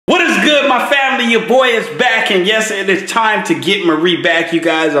What is good, my family? Your boy is back, and yes, it is time to get Marie back, you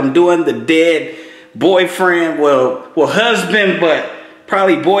guys. I'm doing the dead boyfriend, well, husband, but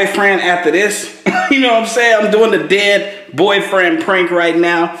probably boyfriend after this. You know what I'm saying? I'm doing the dead boyfriend prank right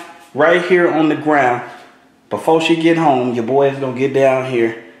now, right here on the ground. Before she get home, your boy is gonna get down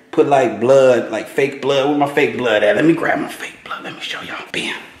here, put like blood, like fake blood. Where my fake blood at? Let me grab my fake blood. Let me show y'all.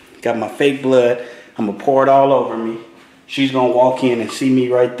 Bam. Got my fake blood. I'm gonna pour it all over me. She's gonna walk in and see me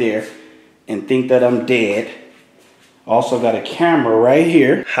right there and think that I'm dead. Also got a camera right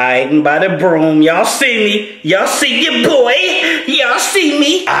here, hiding by the broom. Y'all see me? Y'all see your boy? Y'all see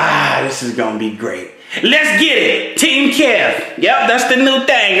me? Ah, this is gonna be great. Let's get it. Team Kev. Yep, that's the new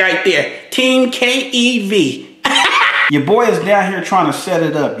thing right there. Team KEV. Your boy is down here trying to set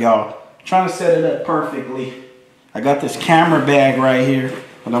it up, y'all. Trying to set it up perfectly. I got this camera bag right here,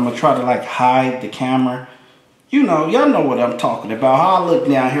 but I'm gonna try to like hide the camera. You know, y'all know what I'm talking about. How I look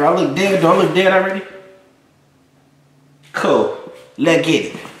down here. I look dead. Do I look dead already? Cool. Let's get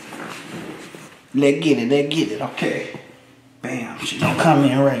it. Let's get it. Let's get it. Okay. Bam. She gonna come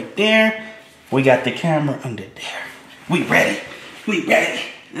in right there. We got the camera under there. We ready. We ready.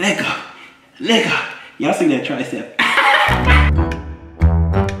 Let go. Let go. Y'all see that tricep?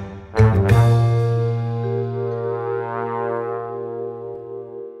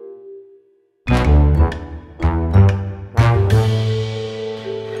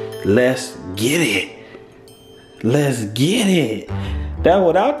 Let's get it. Let's get it. That's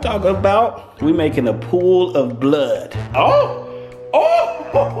what I'm talking about. We making a pool of blood. Oh,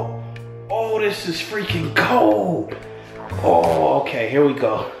 this is freaking cold. Oh, okay, here we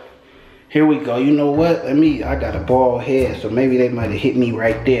go. Here we go. You know what? I got a bald head, so maybe they might have hit me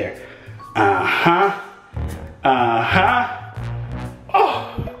right there. Uh-huh. Uh-huh.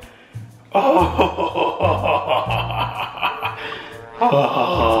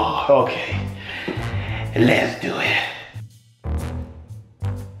 Oh, okay. Let's do it.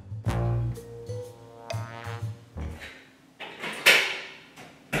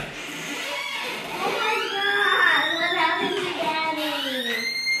 Oh my God, what happened to Daddy?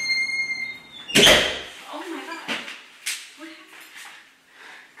 Oh my God. What happened?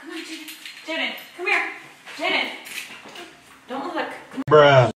 Come on, Jaden. Jaden, come here. Jaden. Don't look.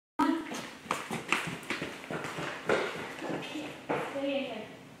 Bruh.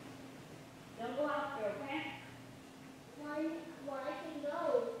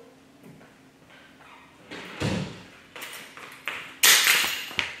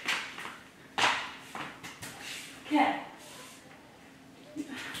 Kev.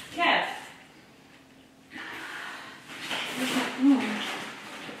 Kev. Oh my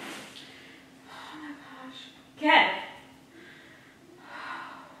gosh. Kev.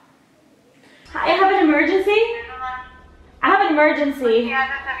 I have an emergency. I have an emergency. What's the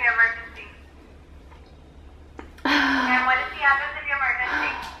address of your emergency? And what is the address of your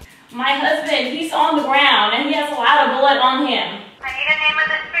emergency? My husband, he's on the ground and he has a lot of blood on him. I need a name of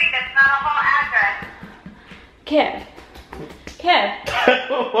the street. That's not a whole address. Kev. Kev.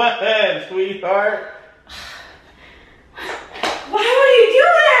 What, sweetheart? Why would you do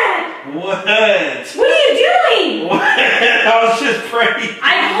that? What? What are you doing? What? I was just praying. I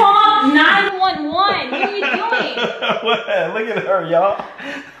called 911. What are you doing? What? Look at her, y'all.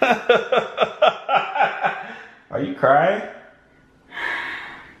 Are you crying?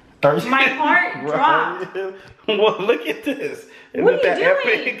 My heart dropped. Well, look at this. What are you doing?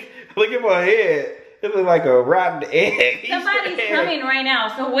 Epic? Look at my head. It looks like a rotten egg. Somebody's coming right now,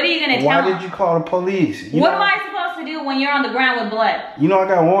 so what are you going to tell Why them? did you call the police? What am I supposed to do when you're on the ground with blood? You know I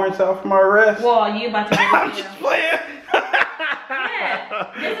got warrants out for my arrest? Well, you about to get I'm just playing.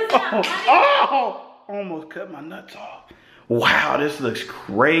 Yeah, this is not funny. Oh! Almost cut my nuts off. Wow, this looks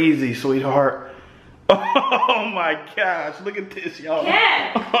crazy, sweetheart. Oh my gosh, look at this, y'all.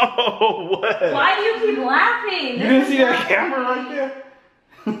 Kev. Oh, what? Why do you keep laughing? You didn't see that camera right there?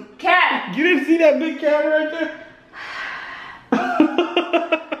 Kev. You didn't see that big camera right there?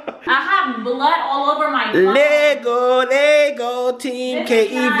 I have blood all over my phone. Lego, Team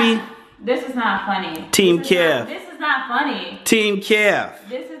KEV. This is not funny. Team Kev. This is not funny. Team Kev.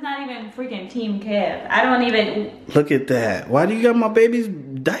 This is not even freaking Team Kev. I don't even. Look at that. Why do you got my baby's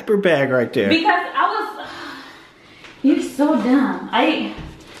diaper bag right there? Because I was. You're so dumb.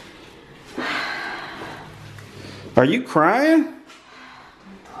 Are you crying?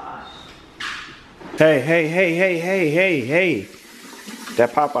 Hey.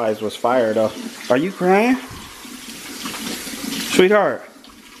 That Popeyes was fire though. Are you crying? Sweetheart.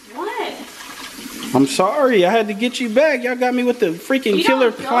 What? I'm sorry. I had to get you back. Y'all got me with the freaking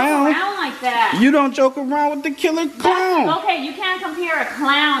killer clown. You don't joke around like that. You don't joke around with the killer clown. Okay, you can't compare a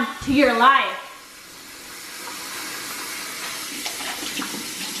clown to your life.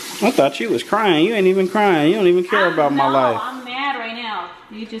 I thought you was crying. You ain't even crying. You don't even care about my life. I'm mad right now.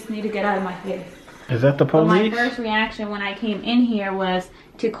 You just need to get out of my face. Is that the police? But my first reaction when I came in here was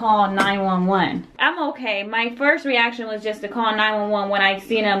to call 911. I'm okay. My first reaction was just to call 911 when I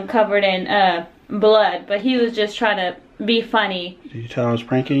seen him covered in blood. But he was just trying to be funny. Did you tell I was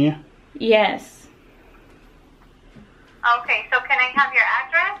pranking you? Yes. Okay, so can I have your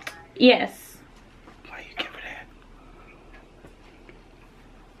address? Yes. Why you give her that?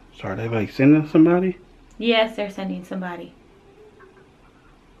 So are they like sending somebody? Yes, they're sending somebody.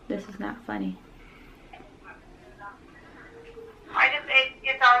 This is not funny.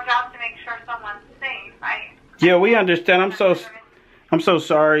 It's our job to make sure someone's safe. Yeah, we understand. I'm so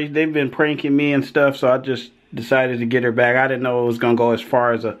sorry. They've been pranking me and stuff, so I just decided to get her back. I didn't know it was gonna go as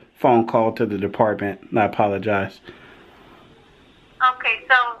far as a phone call to the department. And I apologize. Okay,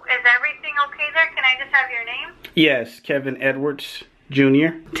 so is everything okay there? Can I just have your name? Yes, Kevin Edwards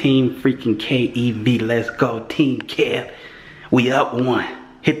Jr. Team freaking KEV. Let's go, Team Kev. We up one.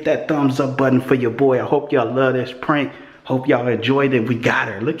 Hit that thumbs up button for your boy. I hope y'all love this prank. Hope y'all enjoyed it. We got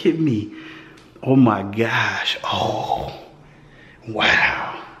her. Look at me. Oh my gosh. Oh.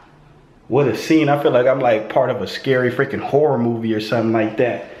 Wow. What a scene. I feel like I'm like part of a scary freaking horror movie or something like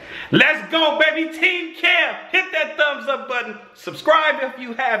that. Let's go, baby. Team Kev. Hit that thumbs up button. Subscribe if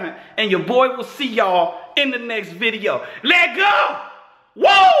you haven't. And your boy will see y'all in the next video. Let go.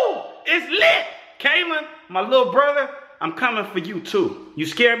 Whoa. It's lit. Kaylin, my little brother, I'm coming for you too. You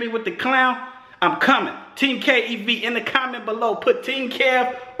scared me with the clown? I'm coming. Team KEV in the comment below. Put Team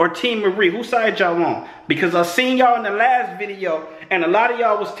Kev or Team Marie. Whose side y'all on? Because I seen y'all in the last video and a lot of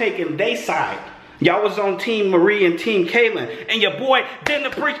y'all was taking their side. Y'all was on Team Marie and Team Kaylin. And your boy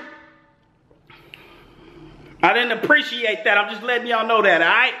didn't appreciate. I didn't appreciate that. I'm just letting y'all know that,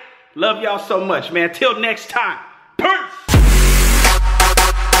 alright? Love y'all so much, man. Till next time. Peace!